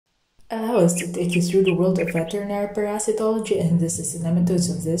Allow us to take you through the world of veterinary parasitology, and this is the nematodes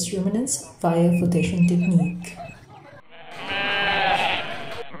of these ruminants via flotation technique.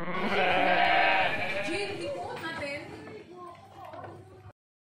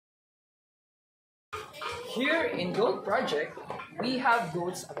 Here in Goat Project, we have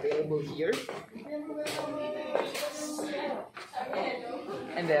goats available here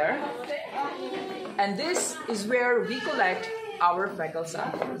and there, and this is where we collect our fecal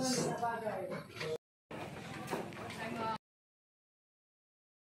samples.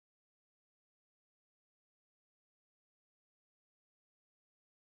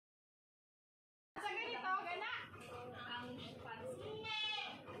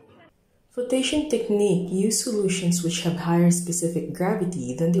 Flotation technique use solutions which have higher specific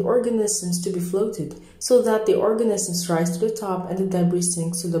gravity than the organisms to be floated, so that the organisms rise to the top and the debris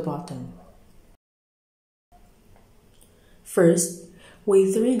sinks to the bottom. First,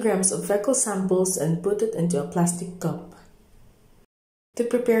 weigh 3 grams of fecal samples and put it into a plastic cup. To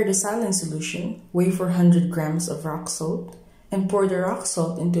prepare the saline solution, weigh 400 grams of rock salt and pour the rock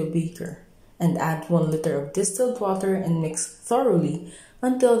salt into a beaker, and add 1 liter of distilled water and mix thoroughly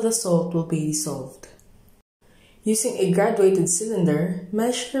until the salt will be dissolved. Using a graduated cylinder,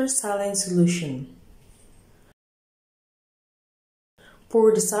 measure saline solution.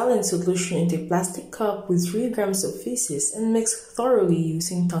 Pour the saline solution into a plastic cup with 3 grams of feces and mix thoroughly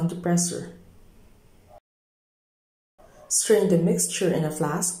using tongue depressor. Strain the mixture in a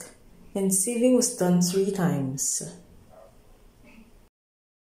flask, and sieving was done 3 times.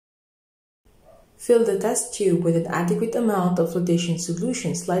 Fill the test tube with an adequate amount of flotation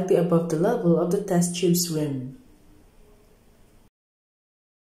solution slightly above the level of the test tube's rim.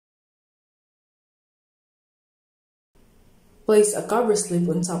 Place a cover slip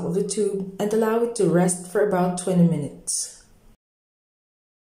on top of the tube and allow it to rest for about 20 minutes.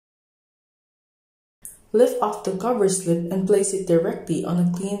 Lift off the cover slip and place it directly on a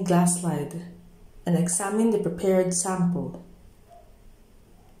clean glass slide, and examine the prepared sample.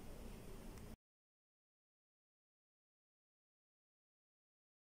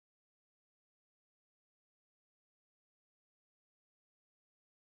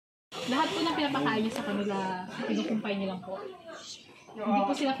 Lahat po ng pinapakain niyo sa kanila, pinukumpay niyo lang po. Hindi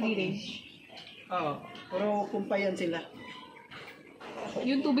po sila free range. Oo, pero kumpayan sila.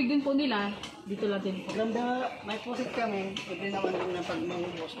 Yung tubig din po nila, dito lang din po. Maganda, may posit kami, pwede naman din na pag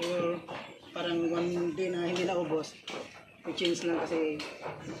mangubos. Or parang one day na hindi na ubos, i-change lang kasi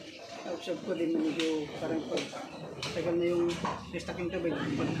observe ko din na medyo parang pag tagal na yung restocking tubig,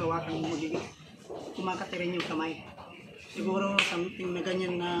 pag hawakan mo magiging kumakati rin yung kamay. Siguro something na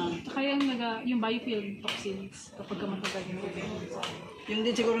ganyan na... Kaya yung biofilm toxins kapag matagal yung tubig. Yun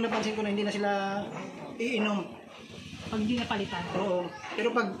din siguro napansin ko na hindi na sila iinom. Pag hindi napalitan. Oo.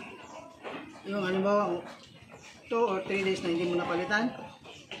 Pero pag yung halimbawa 2 or 3 days na hindi mo napalitan,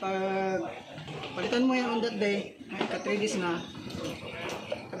 pag palitan mo yan on that day, may 3 days na,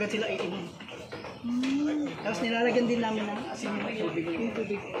 agad sila iinom. Tapos nilalagyan din namin ng asin yung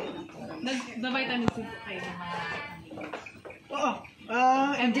tubig. Nag-vitamin C kayo ng mga... Oo.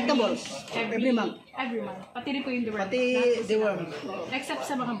 Injectables. Every month. Every month. Pati rin po yung deworm. Pati deworm. Except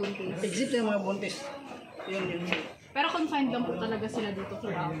sa mga buntis. Except yung mga buntis. Yun. Pero confined lang po talaga sila dito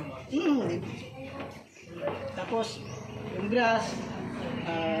throughout. Tapos, yung grass,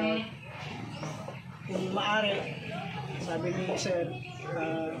 kung maaari, sabi ni sir,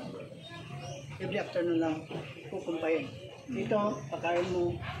 every afternoon lang, kukumpayin. Dito, pagkain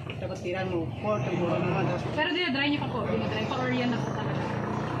mo, tapos tiran mo, 4 to 4 naman. Pero dinadry niyo pa po, dinadry pa or yan na po talaga?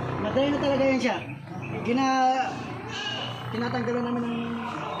 Madry na talaga yan siya. Tinatanggalan namin ng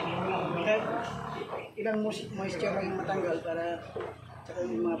kahit ilang moisture lang yung matanggal para saka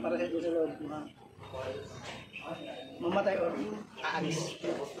yung mga parasite sa loob, mamatay or aalis.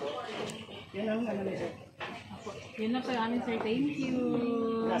 Yan ang ano niya sir. Yun lang po yung amin sir, thank you.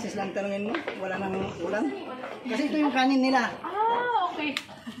 Gracias lang tanongin mo, wala nang ulam. Kasi ito yung kanin nila. Okay.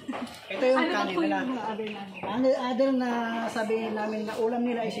 Ito yung kanin nila. Ano po yung other namin? Ang other na sabi namin na ulam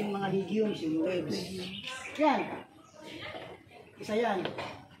nila is yung mga legumes, yung leaves. Yan. Isa yan.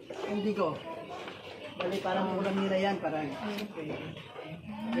 Indigo. Bali parang ulam nila yan. Parang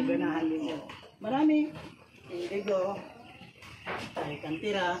gaganahan din yan. Marami. Indigo.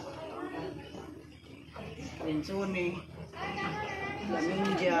 Kantira. Rensone.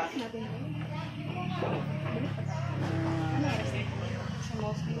 Laminja.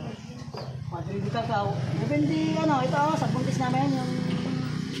 Madrid kakao. Depende ito sa buntis namin yung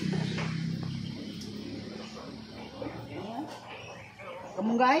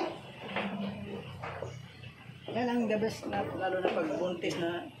kamunggay. Yan ang the best na lalo na pag buntis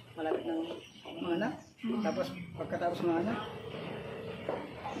na malapit ng mga anak. Tapos pagkatapos mga anak,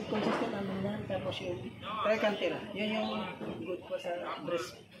 consistent naman yan. Tapos yung tricantera, yun yung good po sa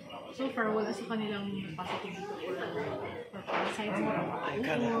breast. So far, wala sa kanilang positive dito for parasites. Ay,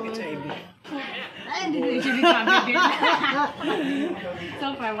 kala, HIV. Ay, hindi na HIV sabi din.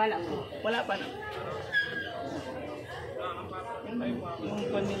 So far, wala po. Wala pa na.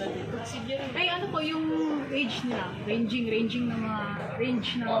 Yung pan nila dito. Ay, ano po yung age nila? Ranging ng mga age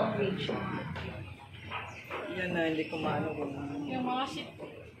ng mga Yan na, hindi ko maano kung... yung mga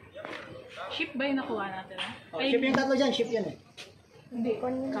ship ba yung nakuha natin? Oh, ship yung tatlo dyan, ship yan eh. Hindi,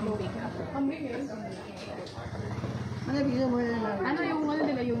 kambing. Kambing yun. Ano ibig sabihin mo na? Ano yung ano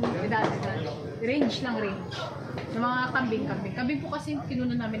nila yung edad? Range lang range. Yung mga kambing. Kambing po kasi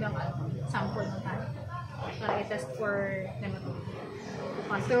kinuha namin ng sample ng tayo. Para i-test for nematode.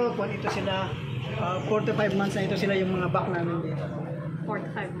 Ito sila, 4 to 5 months na ito sila yung mga back namin dito. 4 to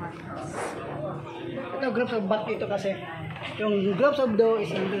 5 months. Ito groups of back ito kasi yung groups of doe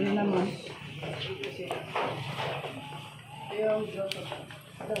is nandun naman. Kasi yung groups of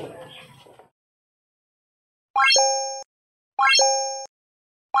doe.